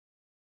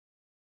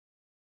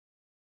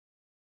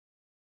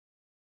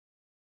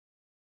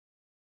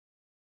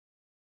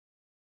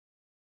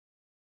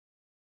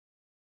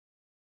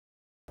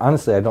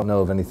Honestly, I don't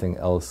know of anything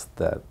else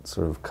that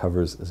sort of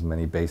covers as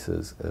many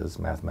bases as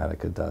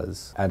Mathematica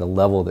does at a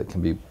level that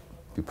can be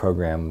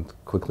programmed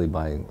quickly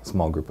by a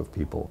small group of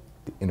people.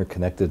 The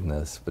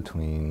interconnectedness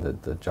between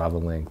the Java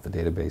link, the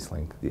database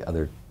link, the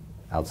other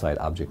outside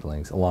object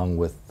links, along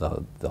with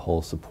the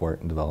whole support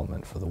and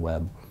development for the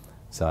web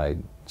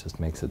side, just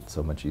makes it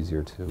so much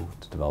easier to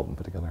develop and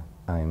put together.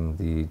 I'm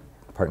the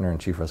partner and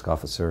chief risk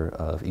officer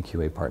of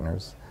EQA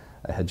Partners,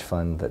 a hedge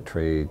fund that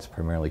trades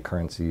primarily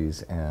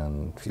currencies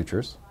and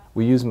futures.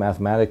 We use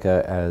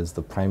Mathematica as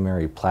the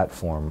primary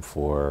platform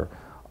for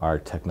our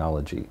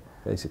technology.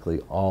 Basically,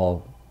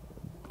 all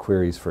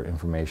queries for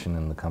information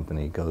in the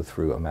company go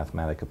through a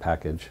Mathematica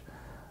package,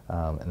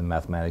 and the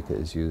Mathematica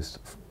is used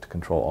to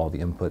control all the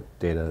input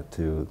data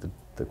to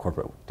the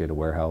corporate data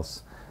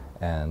warehouse,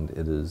 and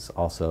it is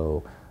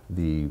also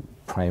the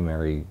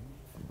primary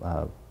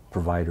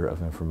provider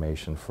of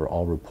information for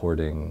all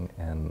reporting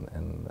and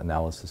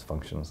analysis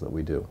functions that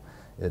we do.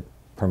 It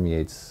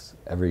permeates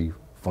every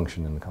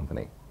function in the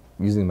company.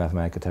 Using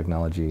Mathematica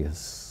technology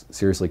has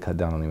seriously cut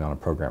down on the amount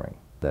of programming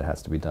that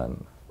has to be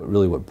done. But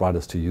really what brought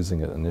us to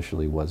using it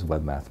initially was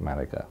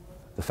webMathematica.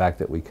 The fact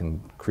that we can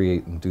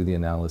create and do the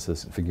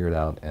analysis and figure it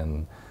out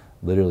and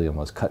literally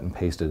almost cut and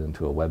paste it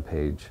into a web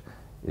page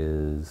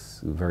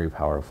is very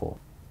powerful.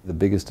 The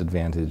biggest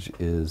advantage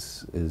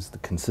is the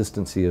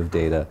consistency of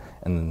data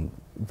and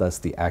thus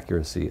the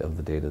accuracy of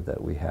the data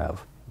that we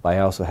have. By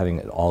also having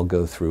it all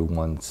go through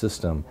one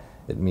system,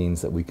 it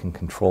means that we can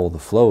control the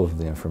flow of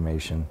the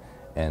information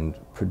and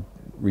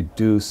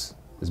reduce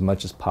as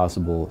much as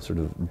possible sort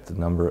of the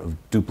number of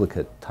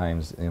duplicate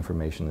times the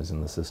information is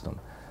in the system.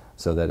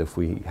 So that if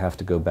we have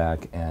to go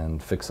back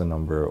and fix a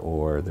number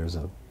or there's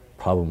a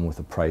problem with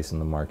a price in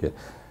the market,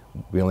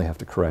 we only have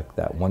to correct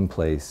that one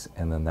place,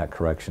 and then that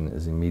correction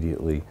is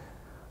immediately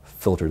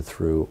filtered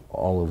through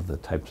all of the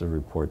types of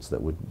reports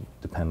that would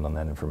depend on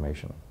that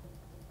information.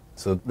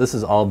 So this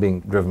is all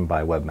being driven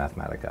by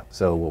webMathematica.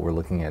 So what we're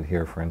looking at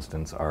here, for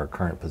instance, are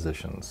current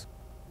positions.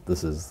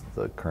 This is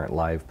the current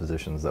live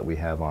positions that we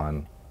have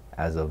on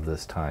as of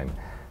this time.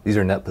 These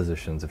are net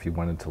positions. If you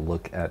wanted to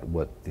look at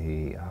what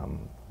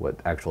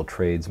actual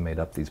trades made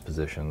up these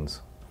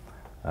positions,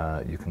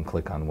 you can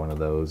click on one of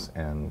those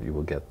and you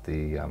will get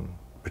the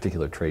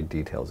particular trade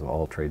details of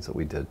all trades that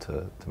we did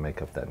to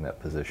make up that net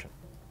position.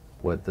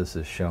 What this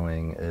is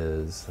showing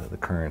is the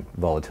current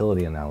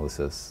volatility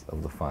analysis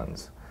of the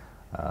funds,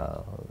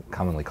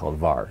 commonly called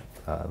VAR,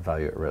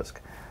 value at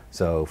risk.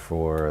 So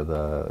for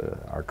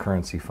our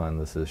currency fund,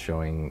 this is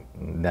showing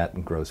net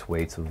and gross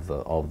weights of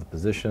all of the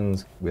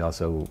positions. We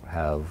also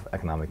have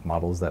economic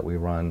models that we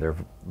run. They're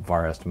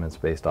VAR estimates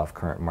based off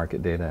current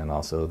market data, and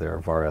also they're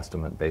VAR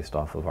estimate based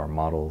off of our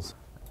models.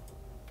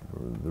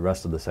 The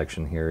rest of the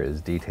section here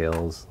is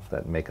details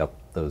that make up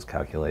those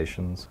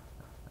calculations.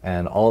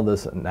 And all of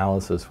this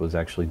analysis was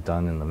actually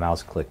done in the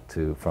mouse click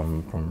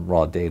from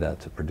raw data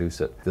to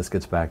produce it. This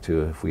gets back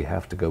to if we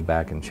have to go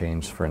back and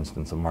change, for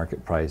instance, a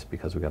market price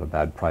because we got a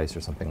bad price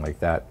or something like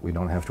that, we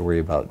don't have to worry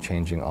about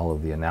changing all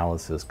of the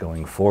analysis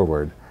going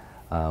forward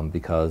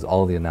because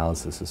all of the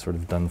analysis is sort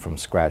of done from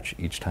scratch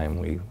each time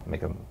we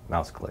make a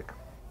mouse click.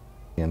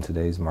 In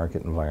today's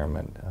market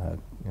environment,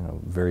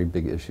 very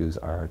big issues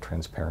are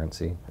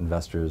transparency.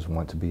 Investors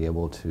want to be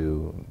able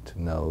to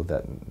know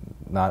that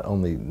not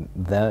only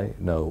they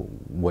know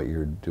what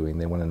you're doing,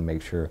 they want to make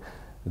sure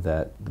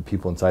that the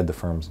people inside the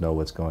firms know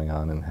what's going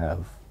on and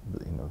have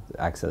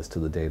access to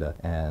the data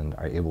and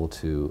are able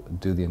to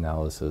do the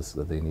analysis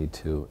that they need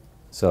to.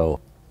 So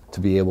to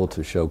be able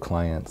to show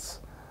clients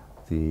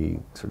the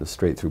sort of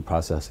straight through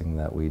processing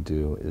that we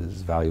do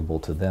is valuable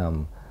to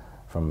them.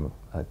 From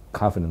a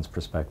confidence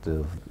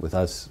perspective, with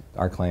us,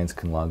 our clients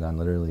can log on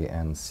literally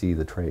and see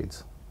the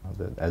trades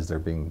as they're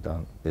being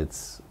done.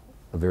 It's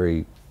a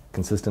very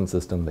consistent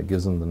system that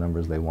gives them the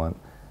numbers they want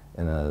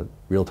in a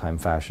real-time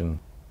fashion,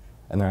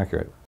 and they're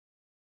accurate.